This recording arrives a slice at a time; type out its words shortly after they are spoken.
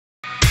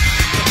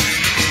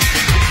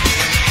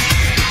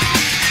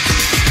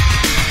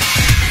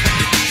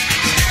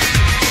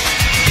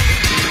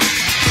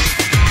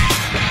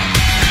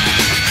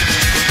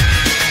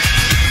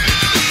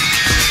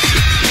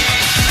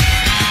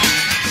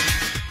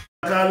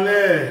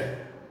kalẹ̀.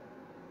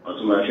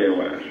 Otunba ṣe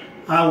wà.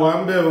 Àwa ń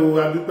bẹ̀ o,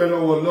 a dúpẹ́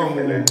lọ́wọ́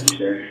Ọlọ́run.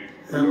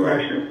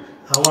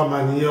 Àwa mà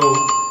nìyẹn o.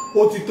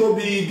 Ó ti tó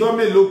bí ijọ́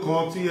mélòó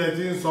kan tí ẹ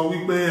ti ń sọ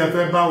wípé ẹ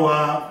fẹ́ bá wa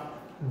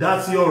dá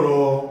sí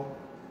ọ̀rọ̀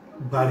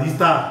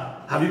Barrister,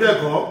 àbí bẹ́ẹ̀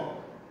kọ́?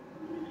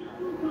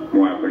 Mo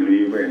wà pẹ̀lú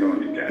ìwé náà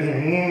nígbà.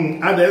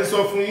 A dẹ̀ ń sọ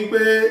fún yín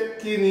pé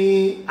kí ni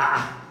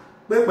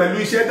pé pẹ̀lú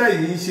iṣẹ́ tẹ̀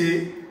yìí ń ṣe,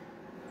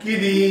 kí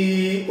ni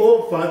ó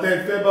fà á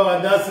tẹ́ fẹ́ bá wa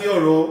dá sí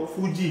ọ̀rọ̀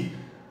Fuji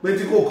pé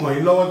tí kò kàn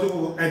yín lọ́wọ́ tó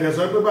kò ẹ̀dẹ̀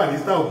sọ pé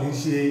Barrister ò kì í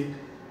ṣe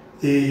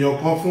èèyàn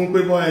kan fún pé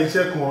bọ́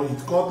iṣẹ́ kan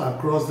it cut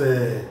across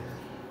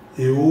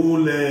a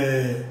whole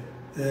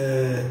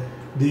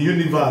the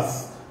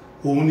universe.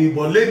 Òun ni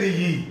bọ̀ lẹ́ni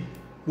yìí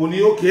mo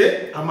ní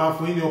okay a máa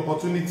fún yín ní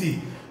opportunity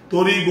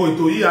torí ìbò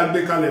ètò yìí a gbé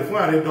kalẹ̀ fún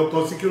ààrẹ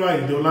Dr. Sikiru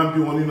Ayinde Ọlámbí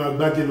wọn nínú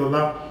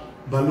Agbájélọlá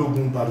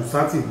Balógun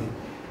Barusati ni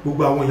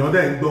gbogbo àwọn èèyàn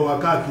dẹ̀ ń gbọ́ wa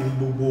káàkiri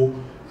gbogbo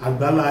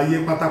àgbálá ayé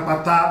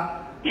pátápátá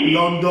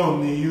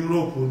London ní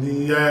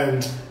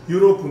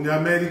Europe ní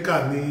America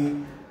ní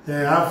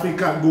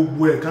Africa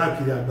gbogbo ẹ̀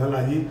káàkiri àgbálá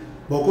ayé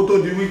bọ̀ kó tó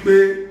di wípé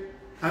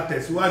a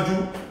tẹ̀síwájú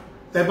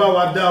ẹ bá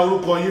wa dá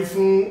orúkọ yín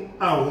fún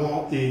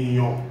àwọn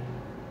èèyàn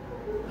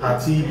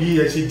àti bí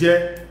ẹ ṣe jẹ́.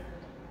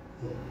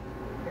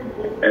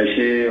 Ẹ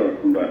ṣé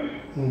Otunba.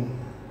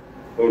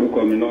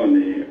 Orúkọ mi náà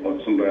ni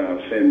Otunba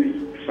Fẹ́mi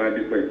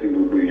Fádípẹ̀ tí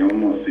gbogbo èèyàn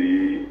mọ̀ sí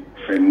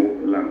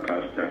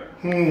Femolancaster.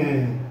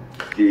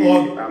 Ti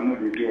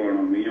amúlùdú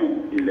ọ̀rọ̀ míyàn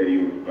ilẹ̀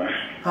Yorùbá.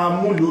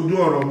 Amúlùdú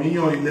ọ̀rọ̀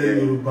míyàn ilẹ̀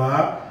Yorùbá.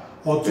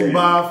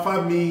 Otunba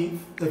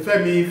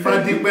Fẹ́mi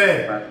Fádípẹ̀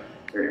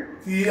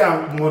tí a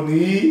mọ̀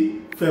ní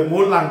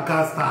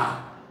Femolancaster.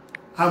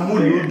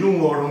 Amúlùdú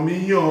ọ̀rọ̀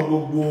míyàn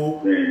gbogbo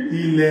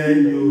ilẹ̀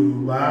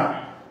Yorùbá.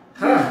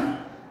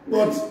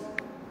 But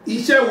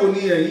iṣẹ́ wo ni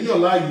ẹ̀yin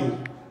yàn láàyò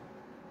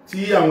tí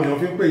àwọn èèyàn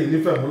fi ń pè yín ní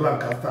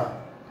Femolancaster?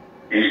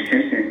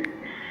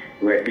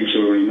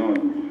 Iṣẹ́ orin náà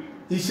ni.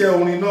 Iṣẹ́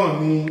orin náà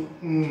ni.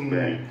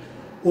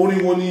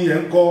 Orin wo ni ẹ̀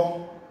ń kọ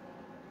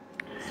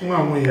fún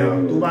àwọn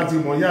èèyàn tó bá ti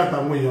mọ̀ yá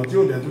àtàwọn èèyàn tí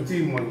ò dẹ̀ tó ti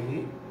mọ̀ yìí?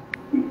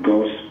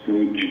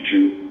 Gospel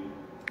Juju.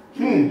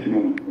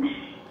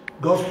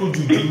 Gospel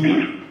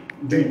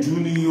Juju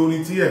ni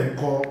orin tí ẹ̀ ń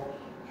kọ.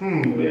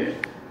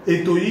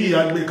 Ètò yìí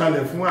a gbé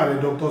kalẹ̀ fún ààrẹ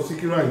Dr.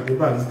 Sikiru Ayinde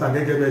Barrister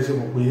gẹ́gẹ́ bẹ́ẹ̀ ṣe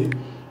mọ̀ pé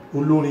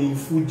olórin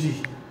Fuji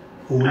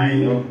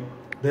orin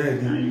bẹ́ẹ̀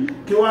ni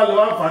kí wá lọ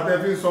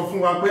àfàtẹ́ fi sọ fún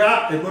wa pé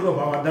ẹ gbọ́dọ̀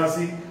bá wa dá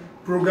sí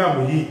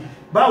prógámù yìí.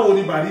 Báwo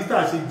ni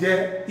Barrister ṣe jẹ́,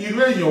 irú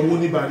èèyàn wo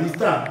ni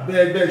Barrister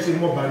bẹ́ẹ̀ ṣe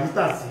mọ̀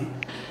Barrister sí,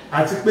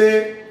 àti pé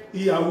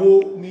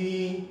ìyàwó ni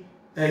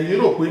ẹ̀yin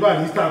rò pé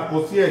Barrister kọ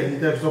sí ẹ̀yin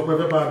tẹ́ fi sọ pé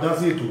fẹ́ bá wa dá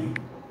sí ètò yìí?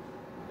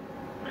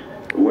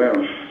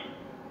 Well,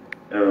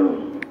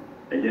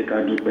 ẹ jẹ́ ká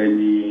dúpẹ́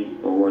ní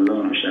ọwọ́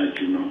Ọlọ́run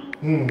ṣáájú náà.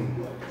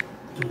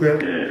 Dúpẹ́.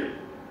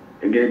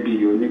 Gẹ́gẹ́ bí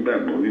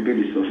onígbàgbọ́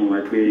Bíbélì sọ fún wa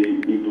pé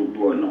ní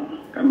gbogbo ọ̀nà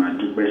ká máa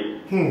dúpẹ́.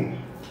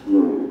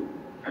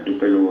 A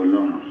dúpẹ́ lọ́wọ́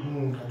Ọlọ́run.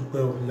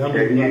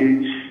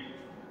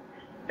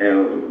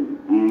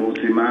 Mo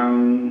ti máa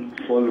ń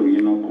fọ́lò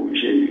yín náà kò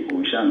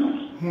ṣàná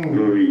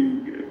lórí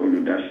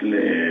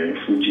olùdásílẹ̀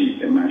Fuji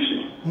ẹ máa ṣe.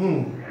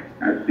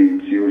 Àti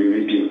ti orí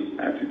rédíò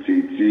àti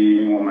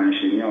tí wọ́n máa ń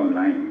ṣe ní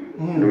online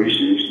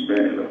lóríṣiríṣi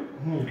bẹ́ẹ̀ lọ.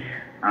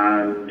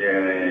 And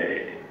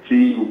tí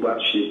gbogbo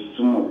àṣẹ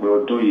túmọ̀ pé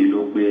ọdún yìí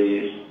ló pé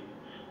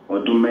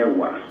ọdún 10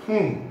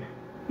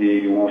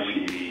 tí wọ́n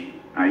fi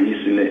ayé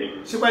sílẹ̀.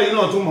 Ṣé báyìí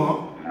náà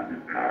túmọ̀?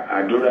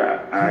 Àdúrà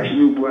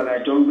àṣìgbogbo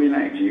alájọ́ ń gbé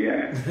Nàìjíríà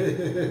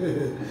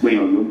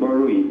gbèyàn ló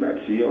gbọ́rọ̀ ìgbà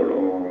tí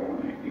ọ̀rọ̀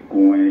ikú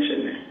wọn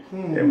ṣẹlẹ̀.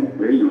 Ẹ mọ̀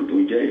pé èèyàn tó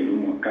jẹ́ ìlú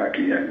mọ̀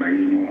káàkiri àgbáyé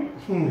ni wọ́n.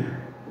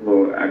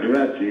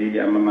 Àdúrà tí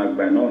a máa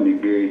gbà náà ni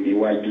pé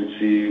iwájú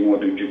tí wọ́n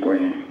dojúkọ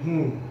yẹn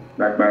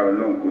lágbára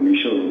Ọlọ́run kò ní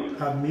ṣòro.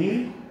 Àmín.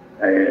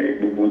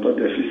 Gbogbo tó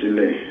tẹ̀ fi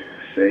sílẹ̀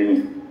sẹ́yìn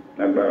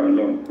lágbára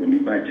Ọlọ́run kò ní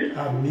bàjẹ́.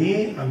 Àmín,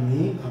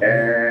 àmín.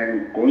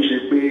 Kò ń ṣe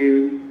pé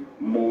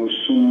mo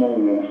súnmọ́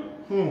wọn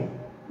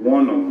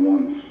one on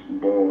one,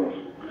 but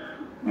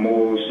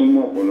mo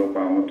súnmọ́ ọ̀pọ̀lọpọ̀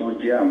àwọn tó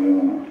jẹ́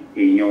àwọn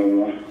èèyàn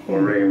wọn,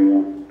 ọ̀rẹ́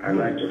wọn,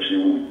 alájọṣe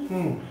wọn.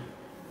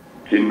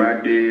 Tí n bá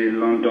dé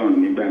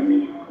London nígbà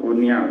míì ó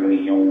ní àwọn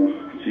èèyàn wọn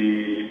tí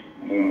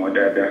mo mọ̀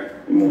dáadáa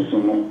mo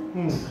súnmọ́.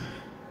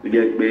 Ó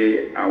jẹ́ pé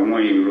àwọn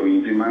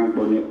ìròyìn tí máa ń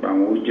gbọ́ nípa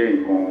wọn ó jẹ́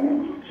nǹkan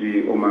tí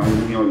ó máa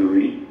ń yàn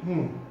lórí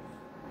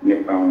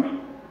nípa wọn.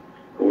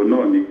 Òun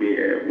náà ni pé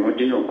wọ́n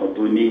jẹ́ èèyàn kan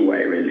tó ní ìwà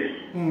ìrẹ̀lẹ̀.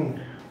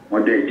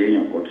 Wọ́n dẹ̀ jẹ́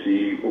èèyàn kan tí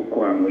ó kó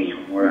àwọn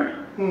èèyàn mọ́ra.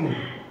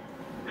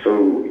 So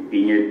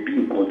ìyẹn bí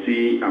nǹkan tí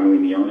àwọn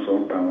ènìyàn sọ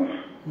ń pa wọn.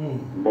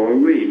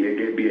 Bọ̀ọ̀rọ̀ èyí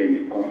gẹ́gẹ́ bí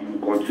ẹnìkan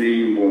nǹkan tí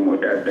mo mọ̀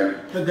dáadáa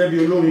gẹ́gẹ́ bí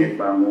olórin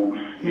nípa wọn.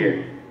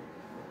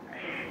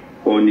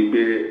 Ó ní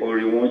pé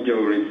orin wọn jẹ́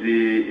orin tí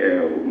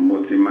mo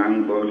ti máa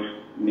ń gbọ́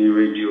ní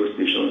radio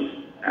stations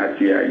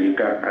àti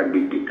àyíká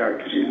agbègbè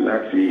káàkiri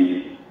láti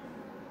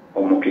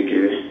ọmọ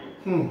kékeré.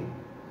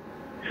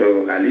 So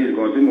at least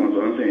gan tí mo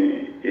sọ ń sìn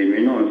èmi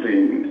náà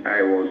sìn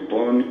I was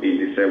born in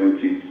the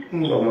 70s.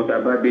 So ọmọ tá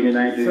a bá gbé ní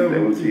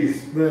 1970s.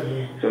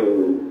 So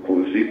kò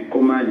sí kó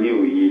má ní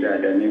òye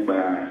dáadáa nípa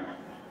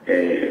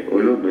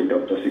olóògbé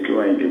Dr.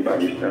 Ayinde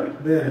Barrister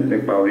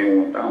nípa orin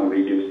wọn táwọn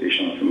radio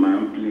stations máa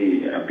ń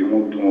play àbí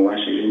wọ́n bí wọ́n wá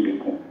ṣe lébi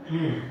kan.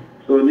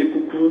 So ní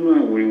kúkúrú náà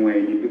àwọn orin wọn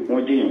ẹni pé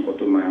wọ́n jẹ́ èèyàn kan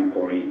tó máa ń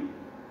kọrin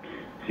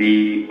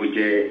tí ó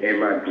jẹ́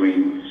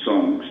evergreen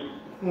songs.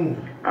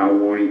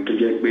 Àwọn orin tó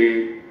jẹ́ pé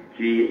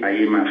tí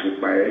ayé máa fi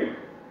parẹ́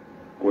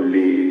kò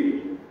lè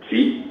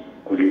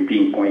di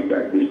nǹkan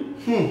ìgbàgbé.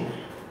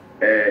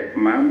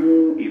 Màá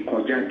mú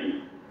ìkan jáde.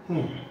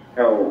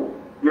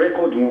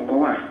 Rẹ́kọ̀dù wọn kan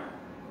wà.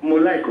 Mo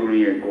like orin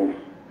yẹn gan.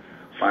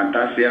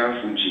 Fantasia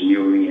Fuji ní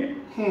orin yẹn.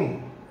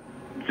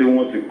 Tí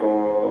wọ́n ti kọ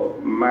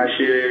máa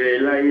ṣe rere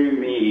láyé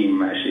mi,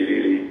 máa ṣe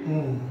rere.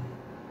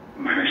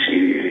 Máa ṣe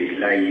rere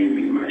láyé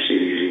mi, máa ṣe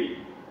rere.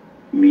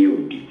 Mi ò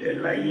dìtẹ̀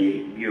láyé,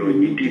 mi ò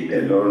ní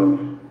dìtẹ̀ lọ́rùn.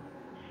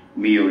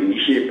 Mi ò ní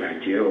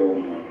ṣèbàjẹ́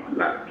ọmọ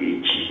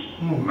làkejì.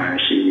 Máa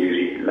ṣe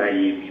rere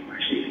láyé mi, máa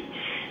ṣe rere.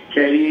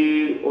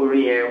 Kẹ́rí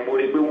orin yẹn mo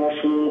rí pé wọ́n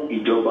fún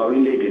ìjọba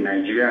orílẹ̀-èdè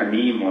Nàìjíríà ní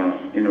ìmọ̀ràn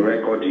nínú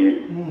rẹ́kọ̀dù yẹn.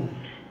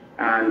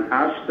 And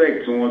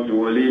aspect wọn ti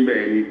wọlé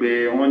bẹ́ẹ̀ ni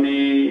pé wọ́n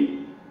ní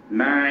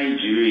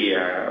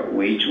Nigeria,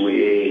 which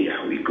way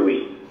are we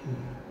going?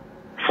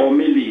 For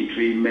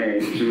military men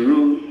to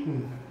rule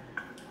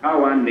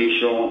our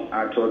nation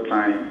at all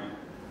time.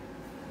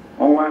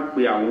 Wọ́n wá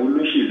pe àwọn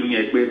olóṣèlú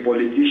yẹn pé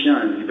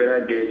politicians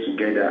better get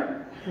together.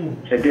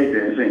 Ṣẹ́gẹ́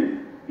tẹ̀sán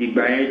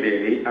ìgbà yẹn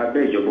dẹ̀rẹ́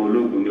abẹ́ ìjọba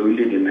ológun ní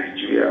orílẹ̀-èdè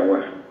Nàìjíríà wà.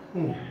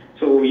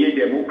 So òye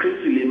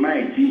democracy lè má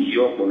ì tí yí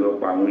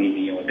ọ̀pọ̀lọpọ̀ àwọn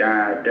ènìyàn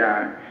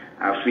dáadáa.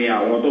 Àfihàn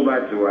àwọn tó bá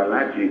ti wà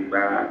láti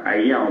gba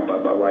ayé àwọn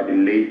bàbá wa the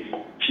late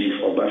Chief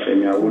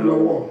Ọbáfẹ́mi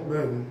Awólọ́wọ̀.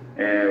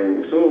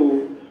 So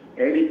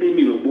ẹni pé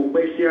mi ò gbọ́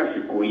pẹ́ sí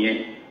àsìkò yẹn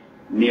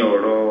ní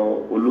ọ̀rọ̀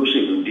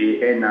olóṣèlú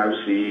dé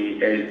NRC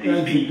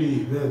SDP.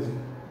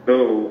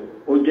 So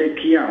ó jẹ́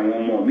kí àwọn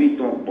ọmọ mi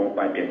tàn gbọ́n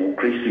pa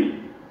democracy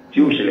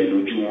tí ó ṣẹlẹ̀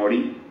lójú wọn rí.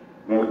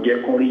 Wọ́n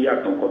jẹ́ kán rí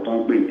yàtọ̀ nǹkan tó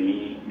ń pè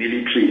ní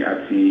military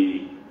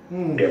àti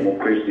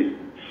democracy.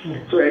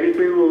 So ẹni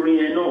pé orin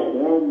yẹn náà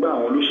wọ́n gbà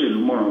àwọn olóṣèlú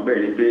mọ̀ràn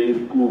bẹ́ẹ̀ ni pé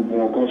gbogbo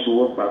wọn kan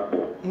sowọ́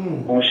papọ̀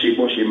wọ́n ṣe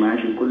bó ṣe máa ń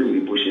ṣe kó lè rí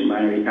bó ṣe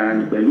máa ń rí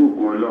and pẹ̀lú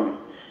ògùn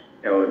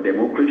Ọlọ́run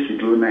democracy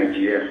dúró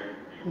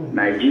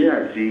Nàìjíríà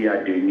tí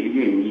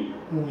adẹ̀níyè ní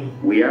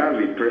we have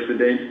a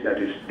president that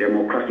is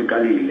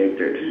democratically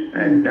elected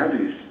and that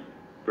is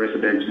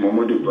President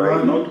Muhammadu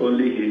Buhari. Not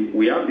only him,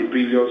 we have the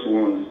previous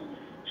ones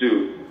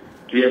too.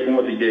 Tí ẹ kún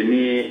wọ́n ti jẹ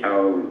ní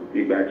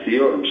ìgbà tí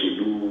ọ̀rọ̀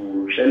òṣèlú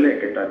ṣẹlẹ̀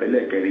kẹta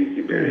tẹ́lẹ̀ kẹrin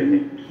ti bẹ̀rẹ̀ ni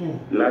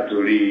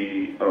látòrí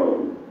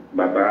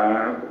bàbá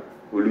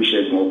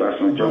Olúṣẹ́gun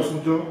Ọbásanjọ́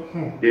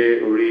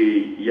dé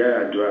orí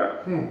Yar'Adua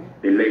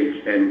the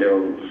late and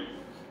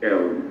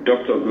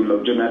Dr.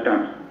 Goodluck Jonathan.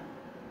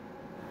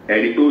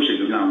 Ẹ̀rí pé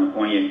òṣèlú làwọn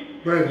kan yẹn.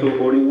 So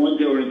orin wọn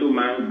jẹ́ orin tó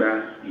máa ń gba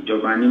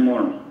ìjọba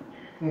nímọ̀ràn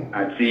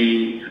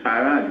àti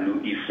aráàlú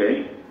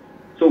ìfẹ́.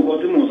 So nǹkan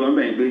tí mo sọ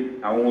bẹ́ẹ̀ pé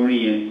àwọn orin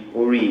yẹn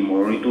orin ìmọ̀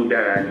orin tó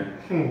dára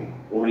ni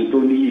orin tó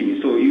níyì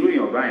ni. So irú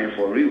èèyàn báyẹn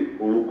for real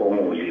orúkọ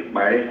wọn ò lè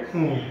parẹ́.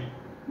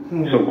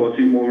 So nǹkan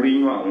tí mo rí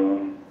inú àwọn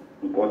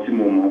nǹkan tí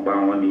mo mọ̀ pa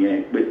wọn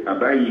nìyẹn pé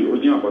bàbá yìí ó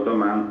jẹ́ nǹkan tó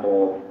máa ń kọ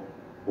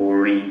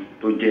orin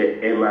tó jẹ́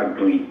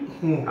evergreen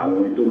àwọn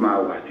orin tó máa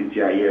wà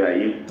títí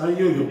ayérayé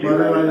títí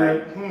láéláé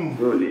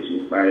tó lè ṣe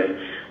parẹ́.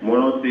 Mo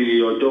rántí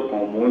ọjọ́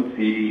kan mo ń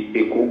ti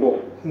Èkó bọ̀.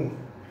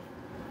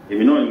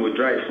 Èmi náà ni mo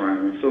drive fúnra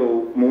mi. So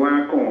mo wá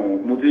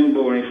mo ti ń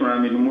gbọ́ orin fúnra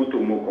mi ní mọ́tò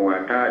mo kàn wá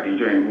káàdì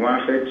ìjọ yẹn mo wá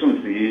fẹ́ tún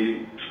sí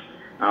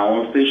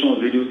àwọn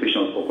stations radio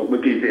stations kọ̀ọ̀kan pé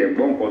kí n tẹ̀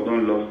gbọ́ nǹkan tó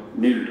ń lọ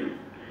nílùú.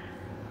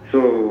 So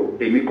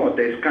èmi kàn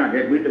tẹ scan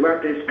ẹgbẹ́ tí bá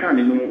tẹ scan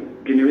nínú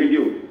kíni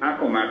rédíò á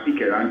kàn máa pick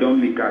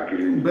randomly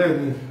káàkiri.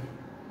 Bẹ́ẹ̀ni.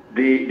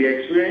 The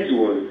experience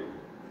was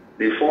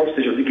the first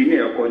station tí kìíní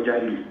ẹ̀kọ́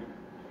jálù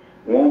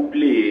wọ́n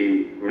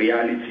play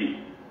reality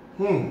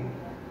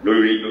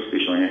lórí radio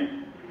station yẹn.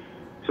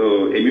 So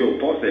èmi ò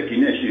pọ́sẹ̀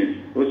kìíní ẹ̀ ṣe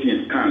ó sì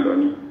ń scan lọ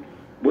ni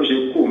bó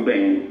ṣe kó ń bẹ̀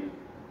yẹn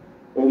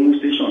ó mú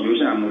station ló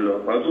ṣàmú lọ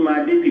ọ̀tún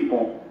máa débì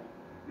kan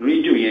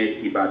rédíò yẹn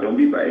Ìbàdàn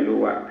bíbà ẹ̀ ló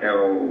wà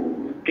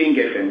King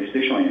FM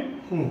station yẹn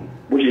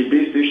bó ṣe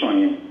dé station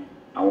yẹn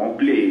àwọn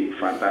play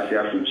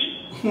Fantasia Fuji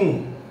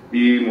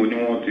bí mo ní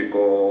wọ́n ti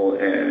kọ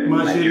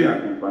Nigeria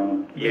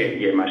company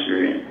yẹ máa ṣe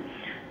rẹ̀.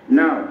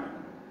 Now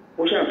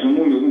ó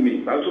ṣàtúnmú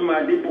mi bá tún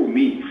máa débò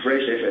mí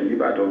Fresh FM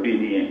Ìbàdàn bí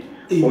nìyẹn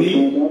ó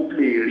tún wọ́n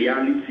play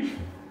reality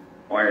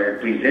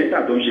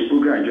presenter tó ń ṣe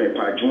program jọ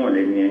ẹ̀pà àjúwọ̀n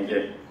lẹ́ni ẹ̀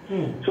jẹ́.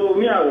 So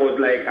me I was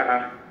like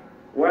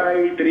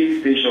why 3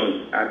 stations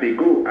at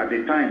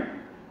a time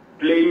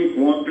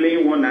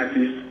playing one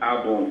artist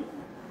album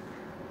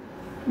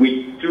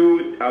with two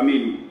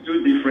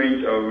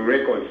different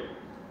records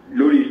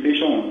lórí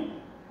station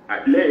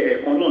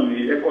ẹ̀kan náà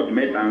ní record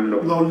mẹ́ta ń lọ.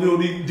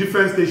 lórí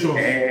different stations.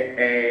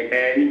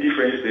 Ní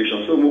different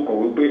stations. So mo kọ̀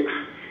wípé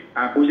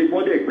àkóṣe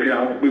bọ́dẹ̀ pé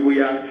àwọn pé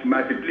bóyá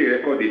máa ti play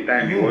record the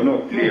time ìwọ náà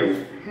play o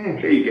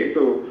ṣé ìgẹ̀.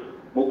 So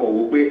mo kọ̀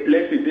wípé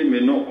lẹ́sìn tèmi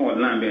náà kàn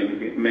láàbẹ̀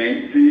mẹ́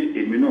tí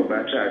èmi náà bá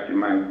ṣáà ti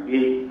máa gbé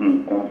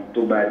nǹkan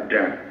tó bá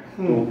dáa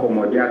tó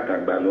kọ́mọdé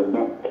àtàgbà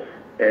lọ́gbọ́n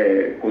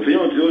kò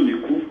síyàn tí ó ní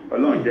kú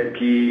Ọlọ́run jẹ́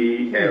kí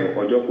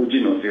ọjọ́ kó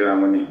jìnnà síra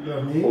wọn ni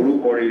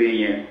orúkọ rere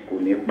yẹn kò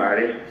ní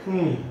parẹ́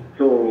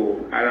so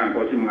ara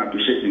nǹkan tí mo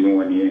appreciate nínú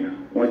wọn nìyẹn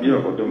wọ́n jẹ́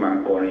ọ̀kan tó máa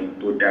ń kọrin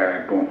tó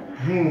dára gan.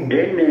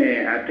 Then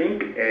I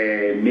think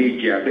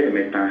méjì abẹ́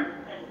mẹ́ta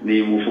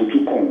ni mo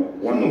fojú kàn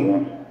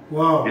one-on-one.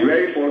 Wow. The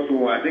very first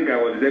one, I think I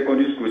was in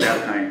secondary school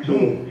that time. So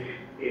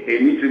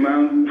èmi ti máa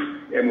ń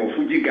ẹ̀mọ̀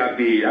Fuji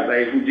gabe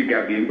látàrí Fuji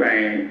gabe ń gbà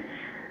yẹn.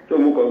 So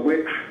mo kọ̀ pé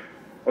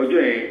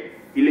ọjọ́ yẹn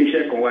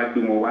ilé-iṣẹ́ kan wá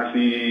gbé wọn wá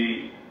sí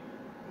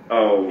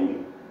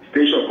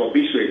station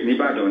copy straight ní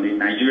Ìbàdàn ní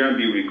Nigerian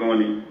Brewery kan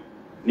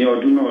ní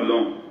ọdún náà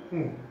lọ́hùn.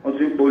 Wọ́n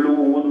ti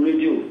polówó wọn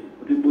rédíò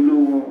wọ́n ti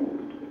polówó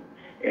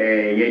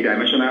yẹn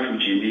dimensional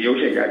Fuji ní ó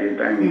ṣẹ̀jáde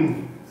táìmù.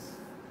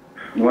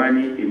 Mo wá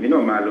ní èmi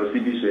náà máa lọ sí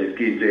bíṣọ̀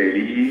kí n tẹ̀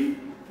rí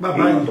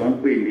èèyàn tó ń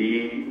pè ní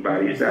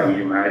barista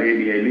yìí máa rí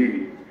ní ẹlẹ́ni.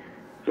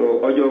 So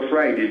ọjọ́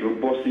Friday ló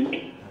bọ́ sí.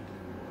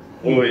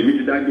 Èmi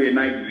ti dágbé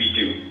night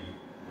vigil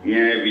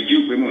ìyẹn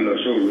vigil pé mo lọ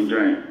ṣòro ń jọ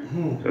yẹn.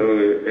 So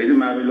èyí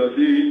máa fi lọ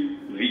sí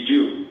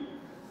vigil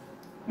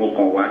mo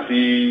kàn wá sí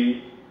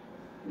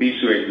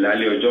bíṣọ̀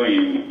lálẹ́ ọjọ́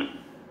yẹn.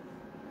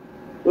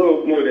 So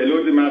mo dẹ̀ ló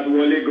ti máa fi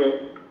wọlé gan.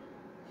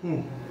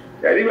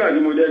 Ẹ̀rí bá tí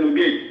mo dẹnu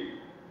gate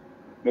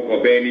mo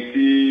kàn bẹ ẹni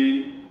tí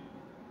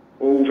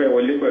ó fẹ́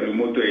wọlé pẹ̀lú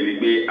mọ́tò ẹni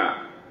pé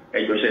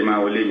ẹjọ́ ṣe máa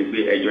wọlé ni pé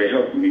ẹjọ́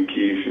help mi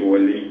kí n fi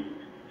wọlé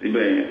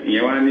síbẹ̀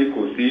ìyẹn wá ní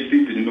kò sí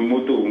síìtì nínú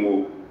mọ́tò òun o.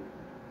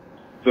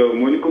 So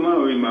mo ní kó má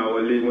rí máa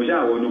wọlé mo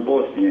ṣáà wọnú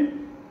bọ́ọ̀sì yẹn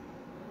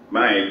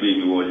máa ẹ̀ gbé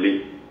mi wọlé.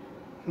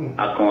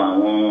 Akàn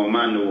àwọn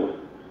manowar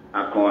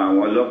akàn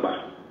àwọn ọlọ́pàá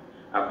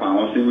akàn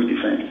àwọn civil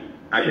defence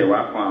àṣẹwà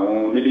akàn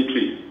àwọn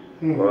military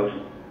because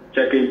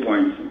checking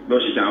points ló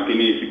ṣe ṣàwọn kí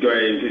ní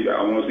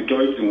àwọn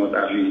security wọn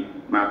tàbí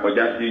máa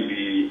kọjá sí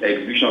ibi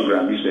exhibition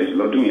grand business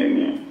lọ́dún yẹn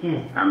ni.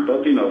 I'm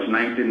talking of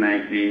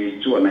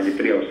 1992 or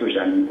 93 or so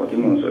ṣàní nǹkan tí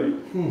mò ń sọ yìí.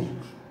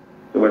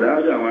 So bàtà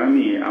ọjọ́ àwọn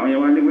àmì àwọn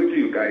yẹn wá ní wetin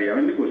you carry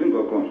àwọn ní kò sí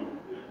nǹkan kan.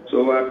 So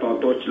wá tan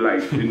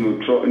torchlight nínú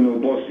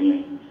bọ́ọ̀sì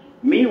yẹn.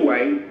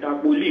 Meanwhile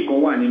tapoli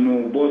kan wà nínú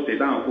bọ́ọ̀sì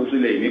táwọn kó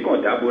sílẹ̀ èmi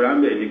kàn dábòrá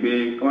ń bẹ̀ ni pé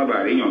kí wọ́n bá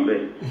rí yàn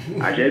bẹ́ẹ̀.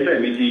 Àṣẹ́sẹ̀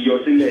mi ti yọ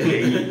sílẹ̀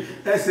lẹ́yìn.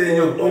 Ẹsẹ̀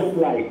èèyàn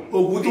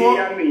òkú tí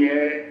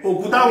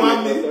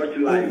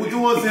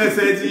wọ́n sí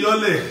ẹsẹ̀ ti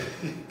yọ́lẹ̀.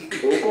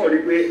 Ó kọ̀ rí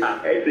pé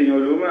ẹsẹ̀ èèyàn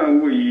ló máa ń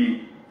wò yìí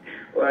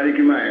ó wá ní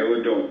kí máa ẹ̀ ó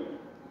dàn.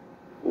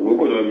 Òwò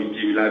kò lọ mi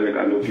jí mi lábẹ́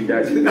ká ló fi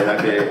jáde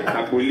lábẹ́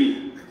tapoli.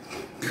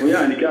 Ó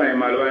yà ní kí àwọn ẹ̀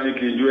máa lọ wá ní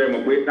kí n ju ẹ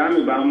mọ̀ pé táàmì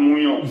bá ń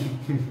múyàn.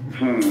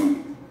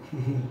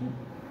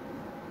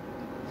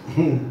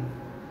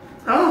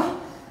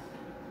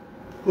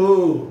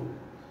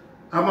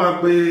 A máa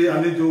pe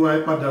àlejò wa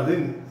padà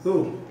lẹ́nu.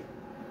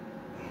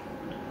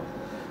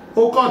 Ó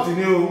kọ́ọ̀tì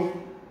ní o.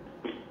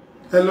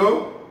 Hello?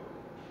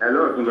 Hello,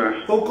 Otunba.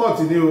 Ó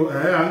kọ́ọ̀tì ní o. À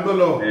ń gbọ́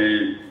lọ.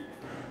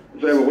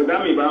 Ṣé ìwòkó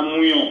dámì bá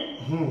mú yàn?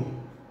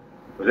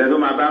 Kò sẹ́ tó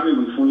máa bá mi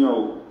fún yàn o.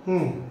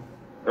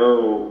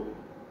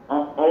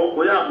 Ó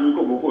yà fún mi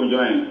kò bókó ń jọ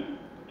yẹn.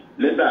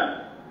 Lẹ́tà,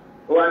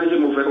 ó wá ní ṣé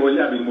mo fẹ́ wọlé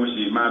àbí mo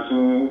sì máa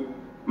tún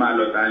máa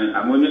lọ tani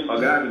àmọ́ ní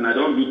ọ̀gá àti na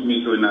don beat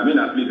me so na me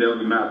na please help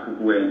me máa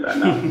kúkú ẹ̀ ǹtà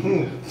náà.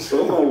 Ó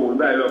kàn wò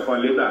báyìí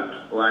lọ́kàn lẹ́tà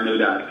ó wá ní ó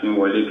dà kí n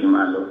wọlé kí n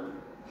máa lọ.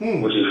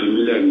 Mo ṣe fi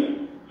mí lẹ́yìn ẹ̀.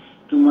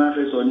 Tí mo máa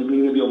fẹ́ sọ ní pé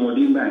gẹ́gẹ́ bí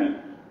ọmọdé gbà yẹn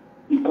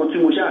nǹkan tí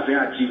mo ṣàfẹ́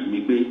achieve ni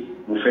pé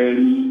mo fẹ́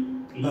rí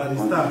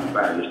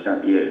barista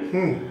yẹn.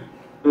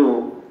 So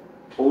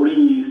orí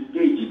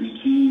stage ibi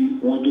tí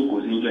wọ́n jókòó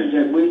sí ìjọ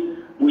ìṣẹ́ pé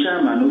mo ṣáà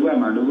manova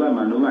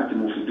tí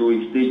mo fi dórí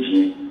stage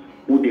yẹn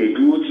mo dẹ̀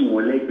dúró tí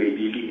wọ́n lẹ́gbẹ̀ẹ́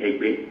délé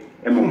ẹgbẹ́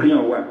ẹmọ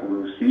kíyàn wà kò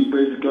sí pé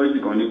security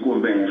kan ní kó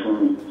bẹ̀rẹ̀ fún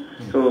mi.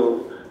 So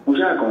mo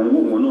ṣáà kàn ń wò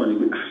wọn náà ní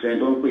pé àṣẹ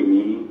tó ń pè ní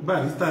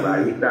barista náà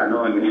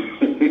ni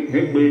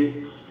pé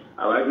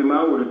àwa ti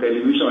máa ń wò ní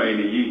tẹlifíṣàn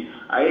ẹni yìí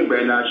ayé ìgbà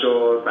ẹni aṣọ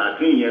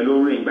sàtín yẹn ló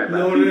rìn ìgbà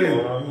tàbí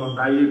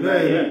ayé ìgbà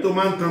yẹn tó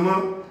máa ń tan mọ́.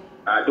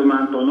 Tó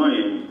máa ń tan náà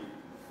yẹn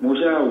mo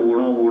ṣáà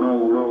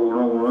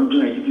wòran jọ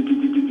yẹn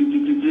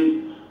títí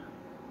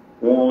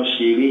wọ́n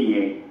ṣeré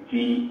yẹn tí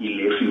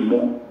ilẹ̀ fi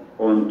mọ́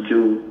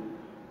until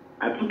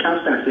I think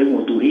after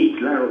 7 to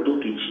 8 láàárọ̀ tó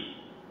kejì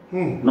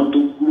náà tó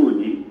kúrò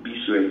ní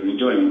bíṣọ̀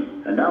enjoying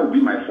and that would be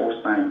my first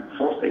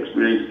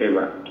experience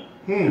ever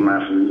in my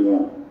free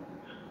one.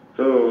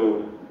 So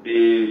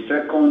the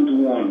second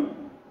one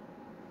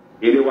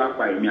eré wá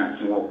pa èmi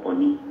àti wọn pọ̀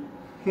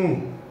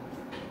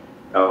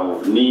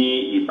ní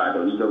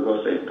Ìbàdàn ní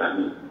Lagos Center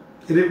ni.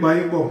 Eré pa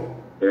yín pọ̀.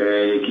 Kì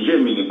í ṣe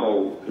mi nìkan o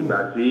ìgbà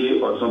tí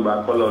Ọ̀túnba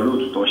Kọ́lá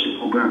Olóòtú tó ń ṣe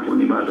program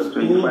fún Ìbàdàn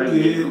 25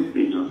 years of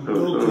age so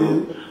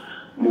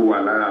mo wà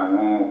lára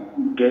àwọn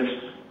guest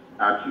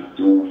artist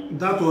wọn.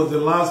 That was the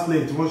last play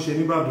tí wọ́n ṣe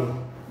ní Ìbàdàn.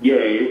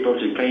 Èyí tó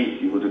ṣe kẹ́yìn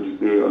sí kó tó ti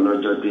pé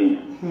ọlọ́jọ́ dé yẹn.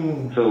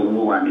 So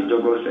mo wà ní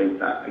Lagos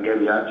Center gẹ́gẹ́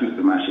bí artist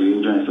máa ṣe ń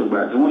jọyìn so gbà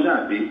tí wọ́n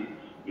ṣàdé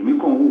èmi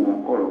kàn wò wọn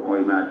kọ̀rọ̀ kan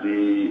èmi àti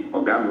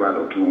ọ̀gá mi wà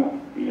lọ kí wọn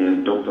ìyẹn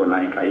Dr.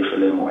 Láyínká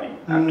Ayéfẹ́lẹ́ mọ̀ ẹ́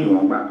àkí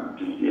wọn gbà tó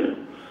ti yẹ.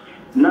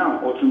 Now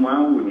ọtún mo á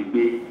wò ní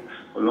pé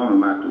Ọlọ́run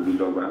máa tóbi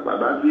lọ́gbà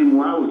bàbá tí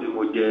mo á wò tí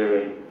mo jẹ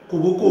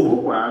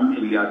kòbókò àmì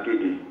ilé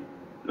akéde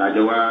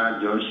lájọ wá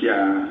jọ ṣe à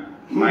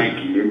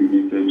máìkì lẹ́nu ní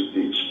same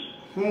stage.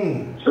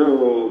 So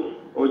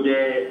ó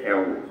jẹ́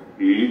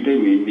ìrírí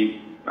tèmi ní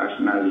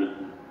personally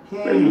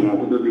pẹ̀lú wọn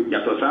kó tó di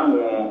yàtọ̀ sáwọn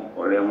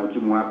ọ̀rẹ́ wọn tí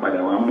mo wá padà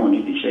wá mọ̀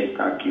nídìí iṣẹ́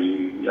káàkiri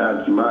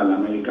yára ti máa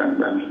lamẹ́ríkà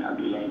gbà mí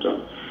àbí lọ́jọ́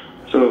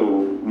so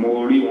mo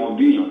rí wọn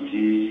bí èèyàn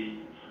tí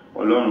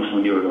Ọlọ́run fún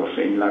ní ọ̀rọ̀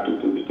ọ̀fẹ́ ńlá tó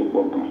tóbi tó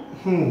pọ̀ gan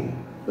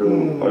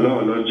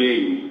Ọlọ́run lọ́jọ́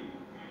èyí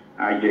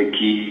á jẹ́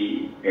kí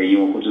ẹ̀yìn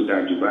wọn kó tó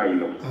dáa jù báyìí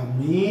lọ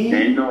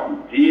ẹ̀yìn náà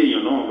tí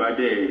èèyàn náà bá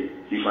dẹ̀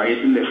ti fàyè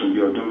sílẹ̀ fún bí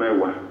ọdún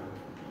 10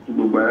 tí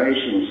gbogbo ara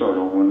ìṣì ń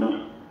sọ̀rọ̀ wọn náà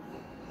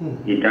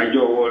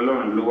ìdájọ́ ọwọ́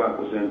Ọlọ́run ló wà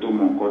kó sẹ́ni tó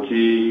mọ nǹkan tí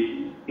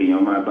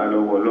èèyàn máa bá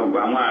lọ́wọ́ Ọlọ́run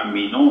àwọn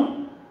àmì náà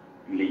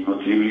lèèyàn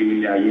ti rí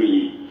nílé ayé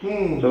yìí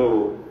so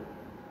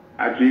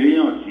àti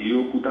ríyàn tí ó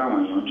kú táwọn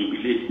èèyàn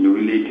jubilate ní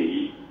orílẹ̀-èdè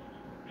yìí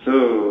so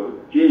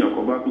tí èèyàn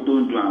kan bá kú tó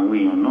ń dun àwọn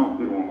èèyàn náà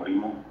pé wọn rí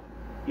mọ́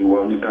ìwà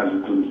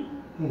oníkálukú ni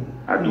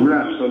àdúrà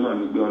mi sọ́nà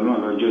ní pé Ọlọ́run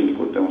lọ́jọ́ ìní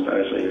kò tẹ̀wọ̀n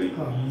sáré rí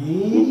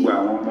gbogbo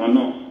àwọn ọmọ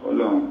náà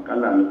Ọlọ́run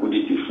kálà ní kó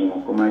dìtì fún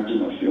wọn kó má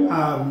jìnnà sí wọn.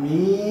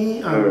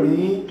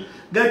 àmín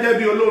gẹ́gẹ́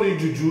bí olórin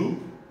jùjú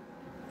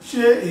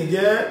ṣé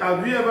ìjẹ́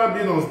have you ever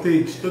been on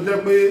stage tó jẹ́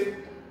pé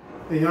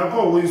èèyàn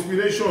kàn wo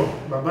inspiration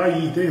bàbá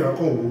yìí téèyàn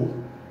kàn wò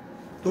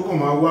tó kàn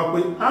máa wá pé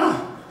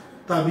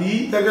tàbí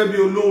gẹ́gẹ́ bí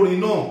olórin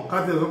náà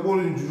káàtì ẹ̀sọ́ pé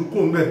orin jùjú kò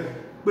ń bẹ̀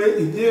pé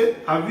ìjẹ́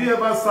have you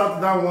ever sat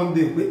down one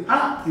day pé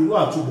irú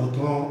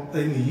àtúbọ̀tán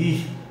ẹni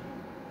yìí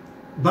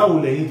báwo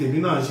lẹ́yìn tèmi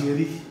náà ṣe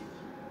rí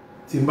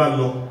tí n bá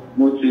lọ.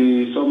 mo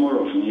ti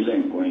sọmọ̀rọ̀ fún yín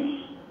lẹ́ǹkan yìí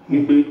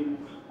wípé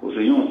kò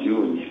séyàn tí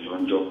ò ní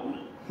lọ́jọ́ kan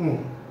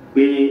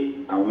pé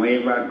àwọn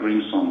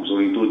evergreen songs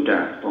orí tó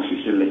dáa tó fi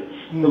sílẹ̀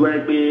tó bá yẹ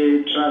pé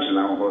trash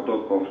làwọn kan tó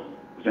kọ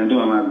ìṣẹ́ tó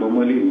máa gbọ́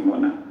mọ́lẹ̀ ìmọ̀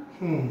náà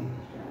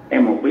ẹ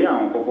mọ̀ pé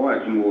àwọn kọ́kọ́ wà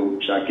tí mo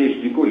ṣàkíyèsí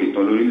tí kò lè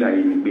tán lórílẹ̀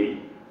ayé ni pé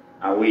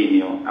àwọn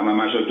ènìyàn a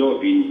máa ṣọjọ́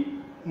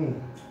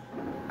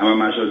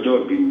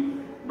òbí ni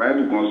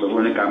báyìí kan sọ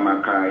fún ní ká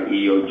máa ka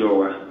iye ọjọ́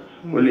wa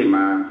ó lè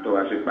máa tọ́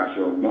wa sí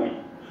pàṣẹ ọgbọ́n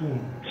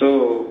so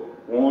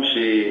wọ́n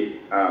ṣe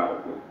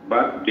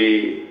birthday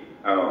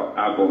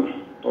album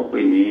tó pè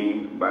ní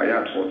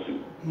Bayat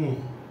 40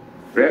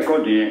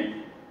 rẹ́kọ̀dì yẹn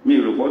mi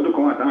rò pọ́dún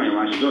kan wà táwọn èèyàn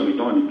máa ṣe mi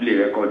tán ní play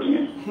rẹ́kọ̀dì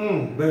yẹn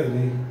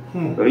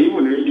èyí wò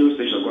ní rédíò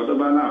station kan tó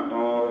bá náà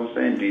tán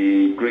sẹ́ndì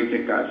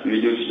greeting card sí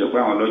rédíò station pé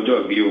àwọn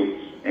lọ́jọ́ bí o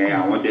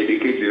àwọn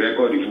dedicate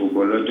rẹ́kọ̀dì fún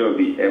gbogbo lọ́jọ́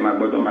bí ẹ máa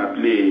gbọ́dọ̀ máa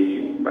play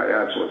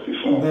Bayat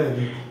 40 fún wọn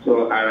so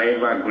ara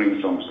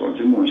evergreen songs kan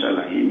tí mò ń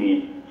ṣàlàyé ní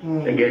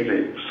ẹgẹ́sẹ̀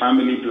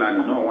family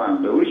planning náà wà ń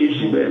bẹ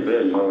oríṣiríṣi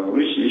bẹ́ẹ̀ lọ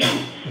oríṣiríṣi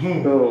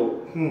so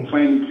fún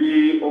ẹni tí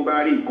ó bá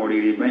rí nǹkan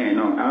rere bẹ́ẹ̀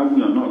náà á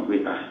wùyàn náà pé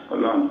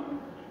Ọlọ́run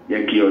yẹ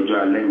kí ọjọ́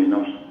alẹ́ mi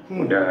náà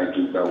ó dára ju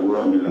ìgbà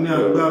òwúrọ̀ mi lọ. ní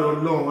agbára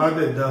Ọlọ́run á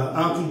dẹ̀ da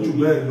á tún jù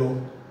bẹ́ẹ̀ lọ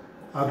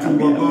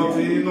àtúbọ̀tán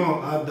tí náà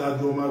á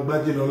dájú ọmọ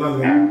agbájé lọ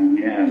lálọ́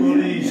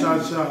torí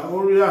ṣàṣà ó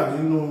rí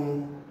nínú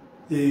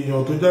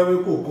èèyàn tó jẹ́ pé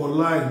kò kọ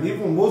láì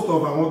even most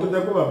of àwọn tó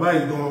jẹ́ pé bàbá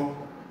ìgan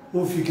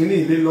ó fi kíní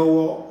ilé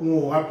lọ́wọ́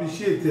wọn ò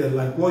appreciate it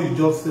like what you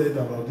just said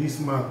about this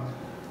man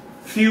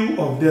few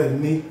of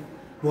them ní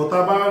but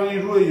a bá rí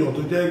irú èèyàn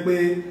tó jẹ́ pé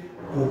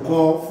kò kọ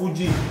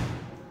Fuji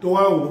tó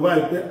wá wò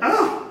báyìí pé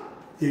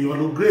èèyàn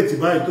ló great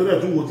báyìí tó dẹ̀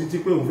tún wò títí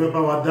pé òun fẹ́ bá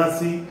wa dá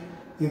sí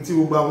ní tí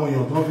gbogbo àwọn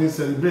èèyàn tó fi ń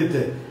celebrate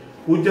ẹ̀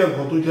ó jẹ́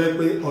nǹkan tó jẹ́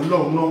pé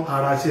Ọlọ́run náà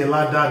ara ṣe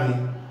ládàá ni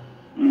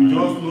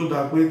just know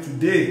that pé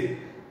today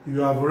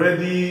you have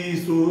already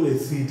sown a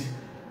seed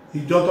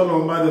ìjọ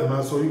tọ́lọ́run bá dẹ̀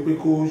máa sọ wípé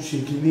kó ṣe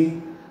kínní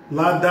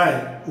ládàá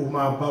ẹ̀ ó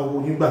máa bá owó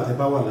nígbà tẹ́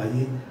bá wà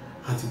láyé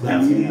àtìgbà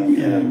tí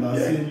ẹ̀ bá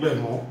sí ń bẹ̀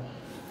mọ́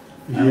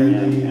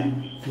ìyẹn ni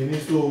kínní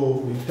so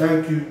we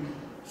thank you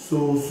so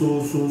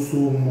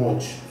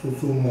much.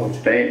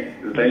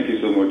 Thank you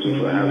so much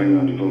for having me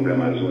on the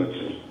program as well.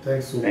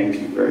 Thank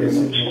you very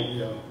much.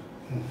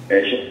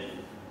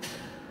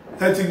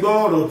 Ẹ ti gbọ́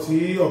ọ̀rọ̀ tí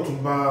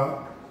Ọ̀túnba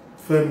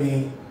Fẹ́mi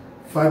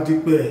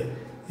Fádípẹ̀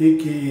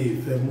aka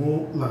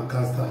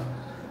Femolancaster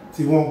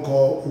tí wọ́n kọ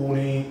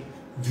orin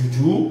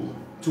jùjú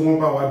tí wọ́n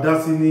bá wa dá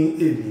sí ní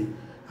èdè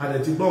adẹ̀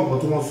ti gbọ́ nǹkan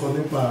tí wọ́n sọ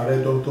nípa ààrẹ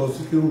Dr.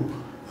 Síkírù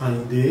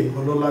Àyìndé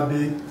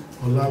Ọlọ́ládé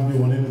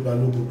Ọlábíwọn nínú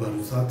Balógun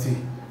Bàlùsátì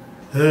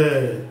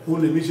ó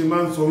lè bí ṣe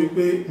máa ń sọ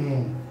wípé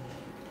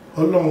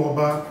Ọlọ́run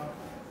ọba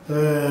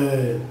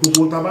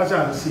gbogbo tá bá ṣà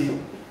ń ṣe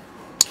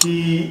kí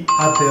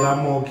a tẹra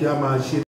mọ́ kí a máa ṣe